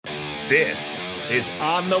This is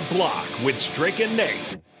On the Block with Strick and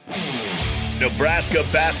Nate. Nebraska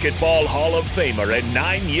Basketball Hall of Famer and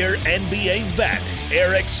 9-year NBA vet,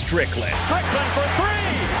 Eric Strickland. Strickland for three!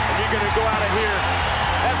 And you're going to go out of here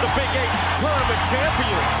as the Big 8 tournament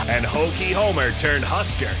champion. And Hokie Homer turned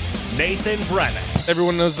Husker, Nathan Brennan.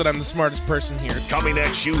 Everyone knows that I'm the smartest person here. Coming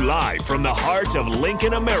at you live from the heart of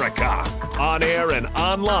Lincoln, America. On air and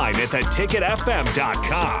online at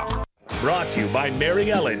theticketfm.com. Brought to you by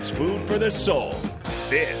Mary Ellen's Food for the Soul.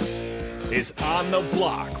 This is On the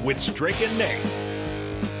Block with Strick and Nate.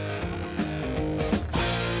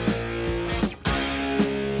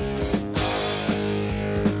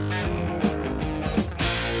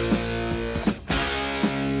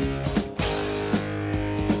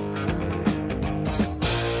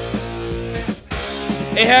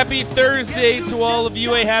 A happy Thursday to all of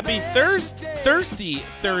you. A happy thirsty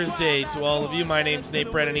Thursday to all of you. My name's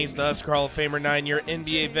Nate Brennan. He's the Husker Hall of Famer, 9-year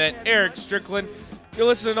NBA vet, Eric Strickland. You're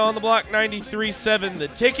listening to On the Block 93.7 The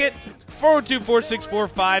Ticket.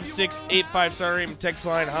 402-464-5685. Sorry, text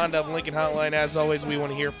line, Honda of Lincoln Hotline. As always, we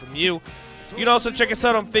want to hear from you. You can also check us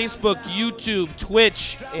out on Facebook, YouTube,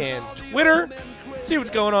 Twitch, and Twitter. See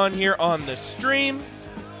what's going on here on the stream.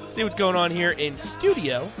 See what's going on here in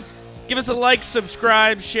studio. Give us a like,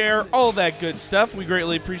 subscribe, share, all that good stuff. We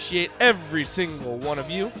greatly appreciate every single one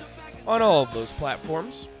of you on all of those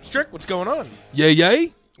platforms. Strick, what's going on?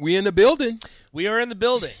 Yay. We in the building. We are in the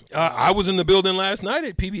building. I was in the building last night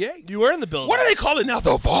at PBA. You were in the building. What do they call it now?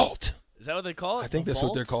 The Vault. Is that what they call it? I think that's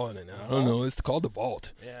what they're calling it now. I don't know. It's called the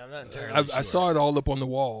Vault. Yeah, I'm not entirely sure. I saw it all up on the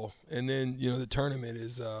wall. And then, the tournament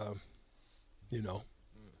is, I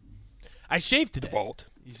shaved today. The Vault.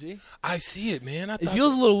 You see? I see it, man. It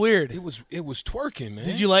feels a little weird. It was twerking, man.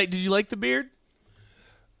 Did you like the beard?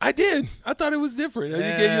 I did. I thought it was different.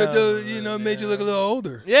 It gave you made you look a little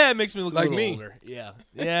older. Yeah, it makes me look like a little me. older. Yeah.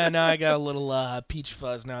 Yeah, now I got a little peach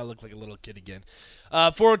fuzz. Now I look like a little kid again.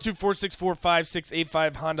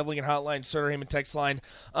 402-464-5685, Honda Lincoln Hotline, Sutter Heyman text line.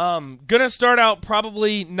 Gonna start out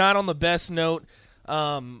probably not on the best note.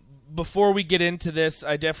 Before we get into this,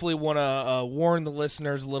 I definitely want to warn the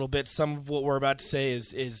listeners a little bit. Some of what we're about to say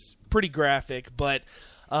is pretty graphic, but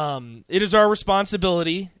it is our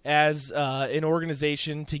responsibility as an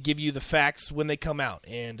organization to give you the facts when they come out.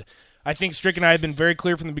 And I think Strick and I have been very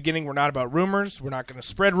clear from the beginning, we're not about rumors. We're not going to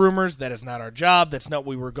spread rumors. That is not our job. That's not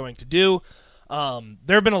what we were going to do.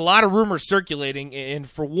 There have been a lot of rumors circulating, and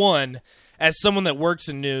for one, as someone that works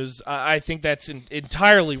in news, I think that's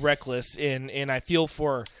entirely reckless, and I feel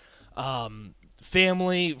for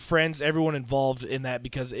family, friends, everyone involved in that,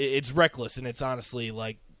 because it's reckless, and it's honestly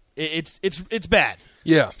like it's bad.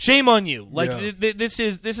 Yeah. Shame on you. Like this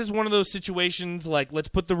is one of those situations. Like, let's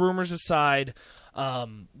put the rumors aside.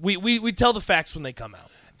 We tell the facts when they come out.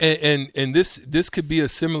 And this could be a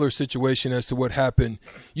similar situation as to what happened.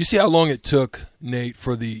 You see how long it took, Nate,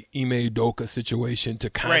 for the Ime Udoka situation to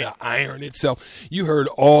kind of iron itself. You heard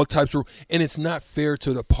all types of, and it's not fair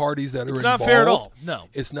to the parties that are involved. It's not fair at all. No,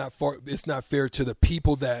 it's not fair to the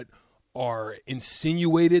people that are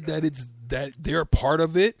insinuated that they're part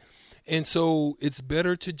of it. And so it's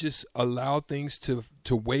better to just allow things to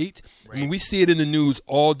wait. Right. I mean, we see it in the news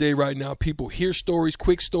all day right now. People hear stories,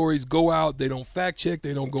 quick stories, go out. They don't fact check.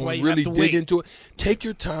 They don't go and really dig into it. Take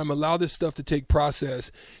your time. Allow this stuff to take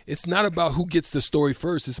process. It's not about who gets the story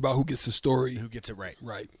first. It's about who gets the story. Who gets it right.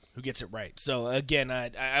 Right. Who gets it right. So, again,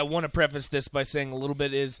 I want to preface this by saying a little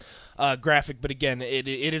bit is graphic, but, again, it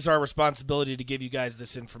is our responsibility to give you guys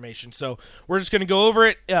this information. So we're just going to go over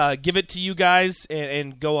it, give it to you guys,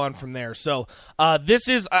 and go on from there. So this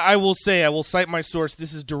is, I will cite my source.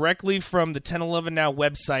 This is directly from the 1011 Now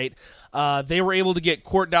website. They were able to get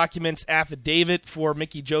court documents, affidavit for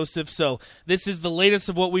Mickey Joseph. So this is the latest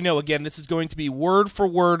of what we know. Again, this is going to be word for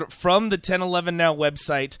word from the 1011 Now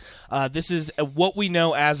website. This is what we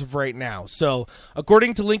know as of right now. So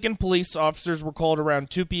according to Lincoln police, officers were called around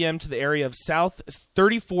 2 p.m. to the area of South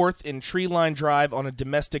 34th and Tree Line Drive on a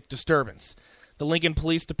domestic disturbance. The Lincoln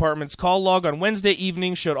Police Department's call log on Wednesday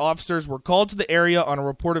evening showed officers were called to the area on a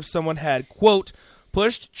report of someone had, quote,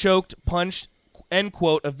 pushed, choked, punched, end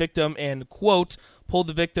quote, a victim, and, quote, pulled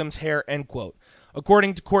the victim's hair, end quote.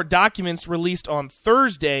 According to court documents released on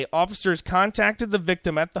Thursday, officers contacted the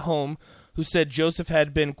victim at the home, who said Joseph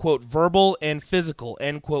had been, quote, verbal and physical,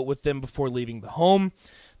 end quote, with them before leaving the home.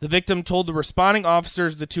 The victim told the responding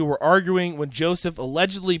officers the two were arguing when Joseph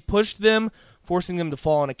allegedly pushed them, forcing them to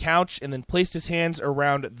fall on a couch, and then placed his hands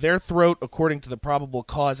around their throat, according to the probable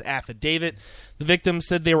cause affidavit. The victim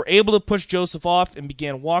said they were able to push Joseph off and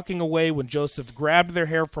began walking away when Joseph grabbed their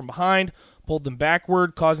hair from behind, pulled them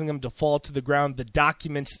backward, causing them to fall to the ground, the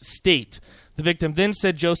documents state. The victim then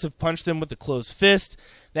said Joseph punched them with a closed fist.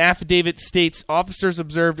 The affidavit states officers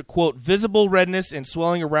observed, quote, visible redness and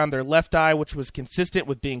swelling around their left eye, which was consistent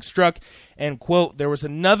with being struck, and, quote, there was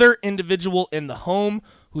another individual in the home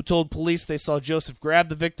who told police they saw Joseph grab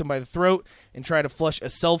the victim by the throat and try to flush a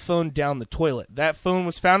cell phone down the toilet. That phone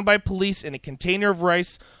was found by police in a container of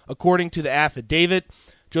rice, according to the affidavit.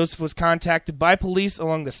 Joseph was contacted by police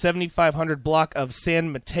along the 7500 block of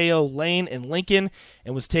San Mateo Lane in Lincoln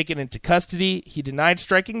and was taken into custody. He denied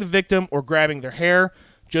striking the victim or grabbing their hair.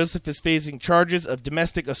 Joseph is facing charges of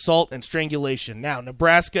domestic assault and strangulation. Now,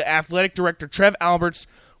 Nebraska Athletic Director Trev Alberts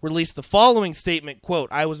released the following statement, quote,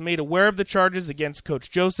 I was made aware of the charges against Coach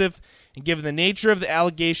Joseph, and given the nature of the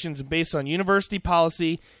allegations and based on university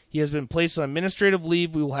policy, he has been placed on administrative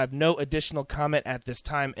leave. We will have no additional comment at this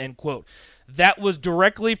time, end quote. That was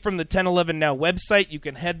directly from the 1011 Now website. You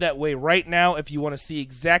can head that way right now if you want to see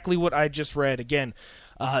exactly what I just read. Again,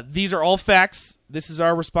 these are all facts. This is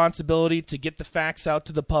our responsibility to get the facts out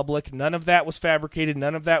to the public. None of that was fabricated.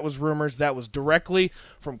 None of that was rumors. That was directly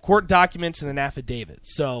from court documents and an affidavit.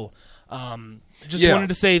 So just wanted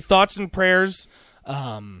to say thoughts and prayers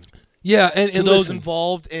and to those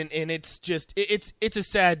involved. And it's just it's a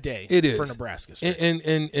sad day for Nebraska.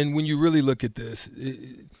 And when you really look at this,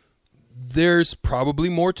 there's probably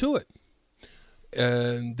more to it.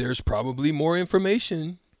 And there's probably more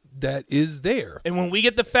information that is there. And when we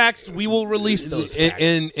get the facts, we will release those facts.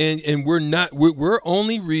 And we're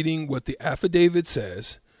only reading what the affidavit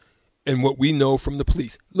says and what we know from the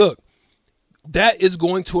police. Look, that is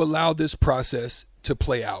going to allow this process to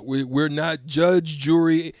play out. We're not judge,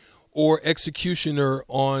 jury, or executioner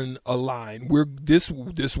on a line. This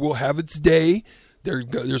will have its day.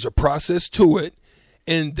 There's a process to it.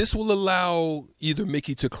 And this will allow either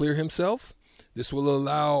Mickey to clear himself. This will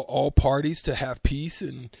allow all parties to have peace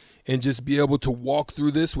and just be able to walk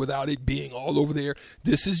through this without it being all over the air.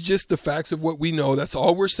 This is just the facts of what we know. That's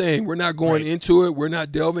all we're saying. We're not going into it. We're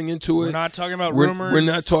not delving into it. We're not talking about rumors. We're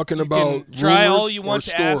not talking about try rumors all you want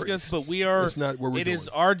to ask us, but we are. That's not what we're doing. It is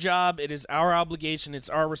our job. It is our obligation. It's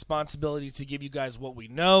our responsibility to give you guys what we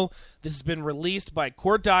know. This has been released by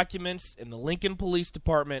court documents in the Lincoln Police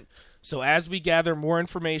Department. So as we gather more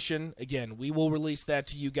information, again, we will release that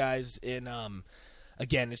to you guys in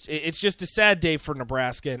again, it's just a sad day for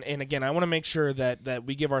Nebraska, and again, I want to make sure that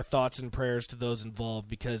we give our thoughts and prayers to those involved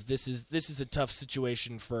because this is a tough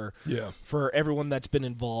situation for everyone that's been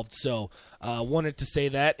involved. So wanted to say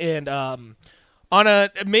that, and on a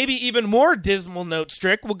maybe even more dismal note,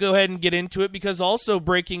 Strick, we'll go ahead and get into it because also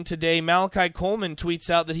breaking today, Malachi Coleman tweets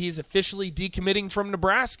out that he's officially decommitting from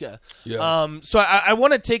Nebraska. Yeah. So I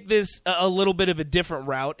want to take this a little bit of a different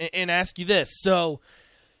route and ask you this. So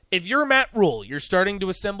if you're Matt Rule, you're starting to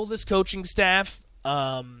assemble this coaching staff. There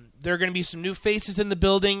are going to be some new faces in the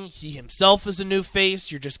building. He himself is a new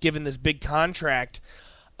face. You're just given this big contract.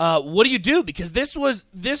 What do you do? Because this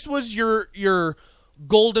was your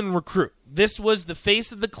golden recruit. This was the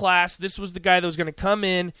face of the class. This was the guy that was going to come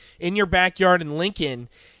in your backyard in Lincoln.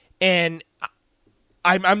 And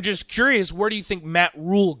I'm just curious, where do you think Matt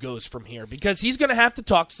Rule goes from here? Because he's going to have to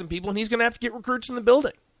talk to some people, and he's going to have to get recruits in the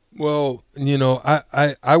building. Well,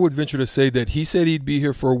 I would venture to say that he said he'd be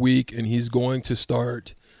here for a week, and he's going to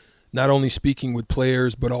start not only speaking with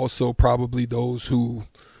players, but also probably those who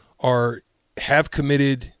have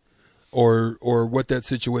committed or what that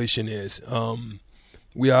situation is.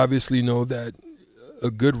 We obviously know that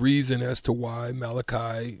a good reason as to why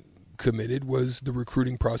Malachi committed was the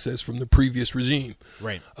recruiting process from the previous regime.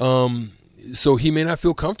 Right. So he may not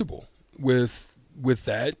feel comfortable with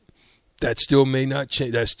that. That still may not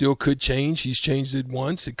change. That still could change. He's changed it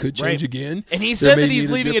once. It could change again. And he said that he's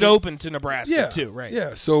leaving it open to Nebraska too, right?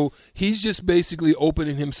 Yeah. So he's just basically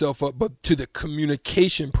opening himself up, but to the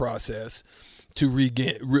communication process to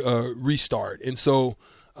restart. And so,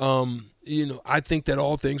 I think that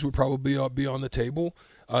all things would probably be on the table.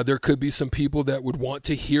 There could be some people that would want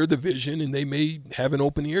to hear the vision, and they may have an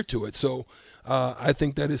open ear to it. So I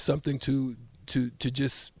think that is something to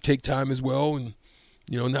just take time as well, and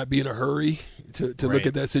not be in a hurry to look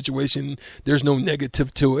at that situation. There's no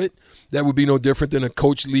negative to it. That would be no different than a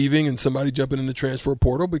coach leaving and somebody jumping in the transfer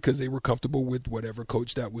portal because they were comfortable with whatever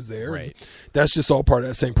coach that was there. Right. That's just all part of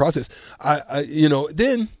that same process.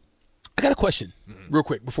 Then I got a question real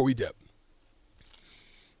quick before we dip.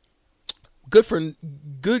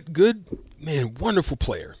 Good man, wonderful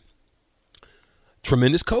player.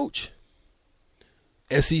 Tremendous coach.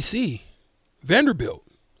 SEC, Vanderbilt.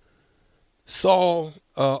 Saul,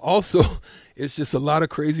 also, it's just a lot of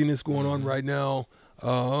craziness going on right now,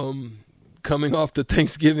 coming off the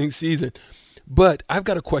Thanksgiving season. But I've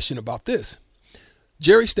got a question about this.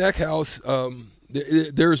 Jerry Stackhouse,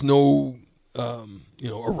 there's no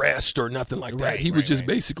arrest or nothing like that. He was just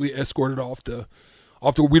basically escorted off the.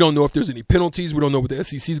 We don't know if there's any penalties. We don't know what the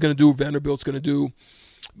SEC is going to do. Vanderbilt's going to do,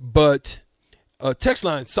 but text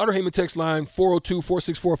line, Sutter Heyman text line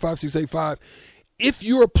 402-464-5685. If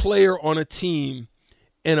you're a player on a team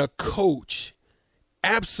and a coach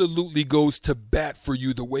absolutely goes to bat for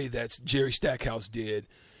you the way that Jerry Stackhouse did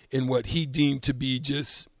in what he deemed to be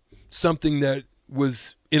just something that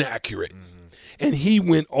was inaccurate, and he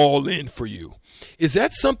went all in for you, is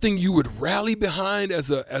that something you would rally behind as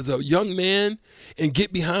a young man and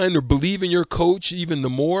get behind or believe in your coach even the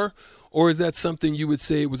more? Or is that something you would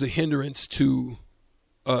say was a hindrance to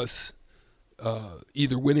us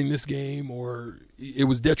either winning this game or it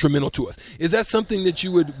was detrimental to us? Is that something that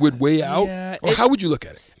you would weigh out? Yeah, or how would you look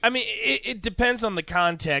at it? I mean, it depends on the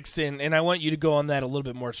context, and I want you to go on that a little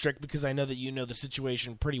bit more strict because I know that you know the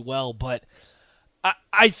situation pretty well, but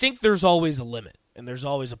I think there's always a limit and there's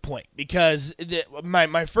always a point because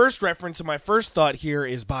my first reference and my first thought here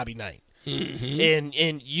is Bobby Knight. Mm-hmm.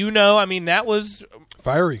 And I mean, that was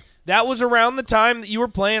fiery. That was around the time that you were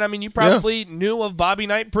playing. I mean, you probably knew of Bobby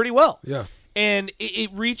Knight pretty well. Yeah. And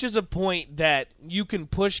it reaches a point that you can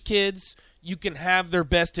push kids, you can have their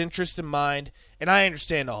best interest in mind, and I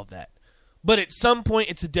understand all of that. But at some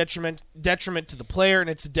point, it's a detriment to the player, and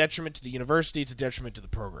it's a detriment to the university, it's a detriment to the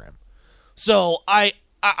program. So I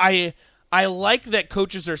like that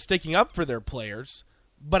coaches are sticking up for their players,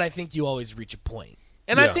 but I think you always reach a point.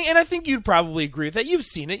 And I think you'd probably agree with that. You've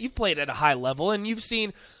seen it. You've played at a high level, and you've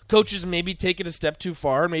seen coaches maybe take it a step too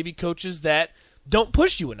far, and maybe coaches that don't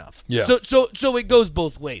push you enough. Yeah. So it goes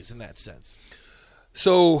both ways in that sense.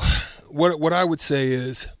 So what I would say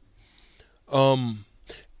is,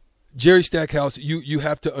 Jerry Stackhouse, you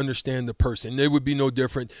have to understand the person. It would be no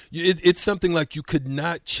different. It's something like you could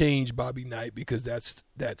not change Bobby Knight because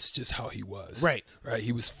that's just how he was. Right. Right.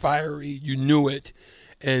 He was fiery. You knew it.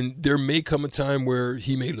 And there may come a time where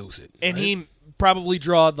he may lose it. And right? he probably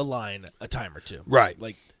draw the line a time or two. Right.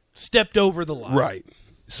 Like stepped over the line. Right.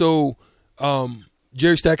 So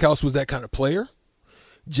Jerry Stackhouse was that kind of player.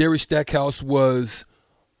 Jerry Stackhouse was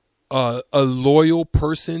a loyal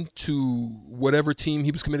person to whatever team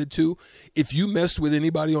he was committed to. If you messed with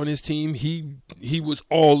anybody on his team, he was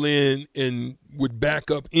all in and would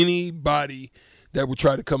back up anybody that would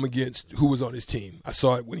try to come against who was on his team. I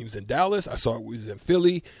saw it when he was in Dallas. I saw it when he was in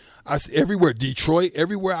Philly. Everywhere, Detroit,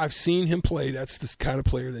 everywhere I've seen him play, that's the kind of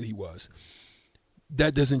player that he was.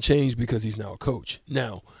 That doesn't change because he's now a coach.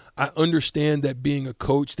 Now, I understand that being a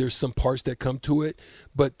coach, there's some parts that come to it,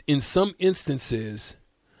 but in some instances,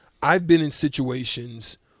 I've been in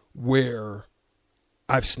situations where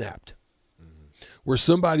I've snapped, where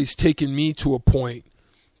somebody's taken me to a point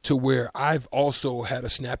to where I've also had a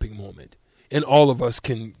snapping moment. And all of us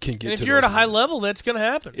can get to. And if you're at a high level, that's going to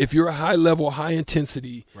happen. If you're a high level, high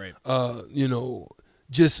intensity, right.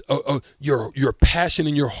 Just your passion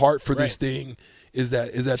and your heart for this thing is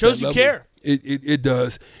that shows that you care. It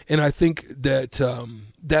does, and I think that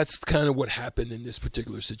that's kind of what happened in this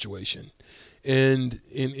particular situation. And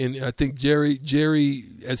I think Jerry,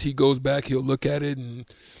 as he goes back, he'll look at it and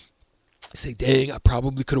say, "Dang, I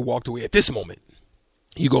probably could have walked away at this moment."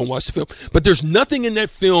 You go and watch the film. But there's nothing in that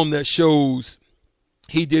film that shows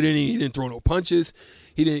he didn't throw no punches.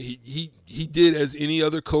 He did as any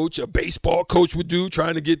other coach, a baseball coach would do,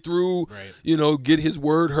 trying to get through, get his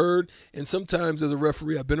word heard. And sometimes as a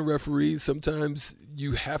referee, I've been a referee, sometimes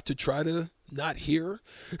you have to try to not hear.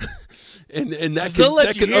 and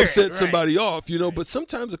that can upset somebody off, but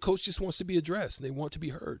sometimes a coach just wants to be addressed and they want to be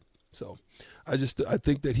heard. So I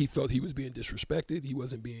think that he felt he was being disrespected. He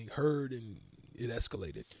wasn't being heard, and it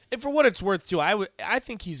escalated. And for what it's worth, too, I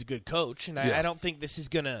think he's a good coach, and I don't think this is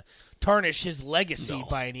going to tarnish his legacy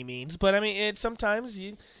by any means. But, I mean, sometimes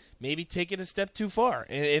you maybe take it a step too far.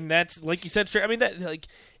 And that's, like you said, straight. I mean,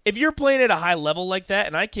 if you're playing at a high level like that,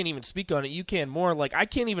 and I can't even speak on it, you can more. Like, I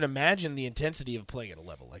can't even imagine the intensity of playing at a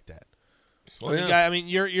level like that. Oh, yeah. I mean,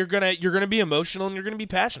 you're gonna be emotional and you're gonna be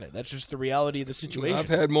passionate. That's just the reality of the situation. I've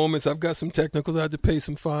had moments. I've got some technicals. I had to pay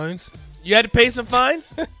some fines. You had to pay some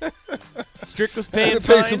fines? Strick was paying fines?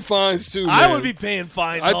 I had to pay some fines, too, man. I would be paying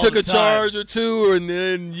fines I all took the a time. charge or two, and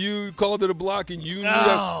then you called it a block, and you knew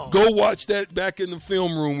that. Go watch that back in the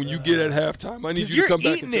film room when you get at halftime. I need you to come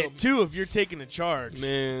back and tell me. You're eating it, too, if you're taking a charge.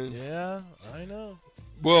 Man. Yeah, I know.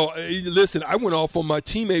 Well, listen, I went off on my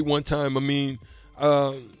teammate one time. I mean,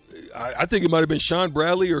 I think it might have been Sean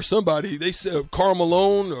Bradley or somebody. They said Karl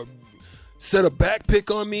Malone set a back pick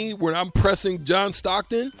on me when I'm pressing John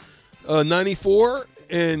Stockton, 94,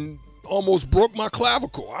 and almost broke my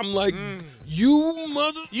clavicle. I'm like, you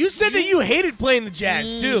mother. You said that you hated playing the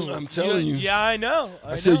Jazz too. I'm telling you. Yeah, I know.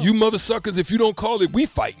 I said, you mother suckers, if you don't call it, we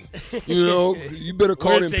fighting. You know, you better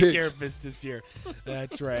call them take picks. care of business here.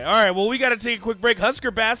 That's right. All right, well, we got to take a quick break.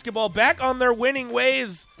 Husker basketball back on their winning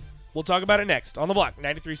ways. We'll talk about it next on The Block,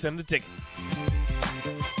 93.7 The Ticket.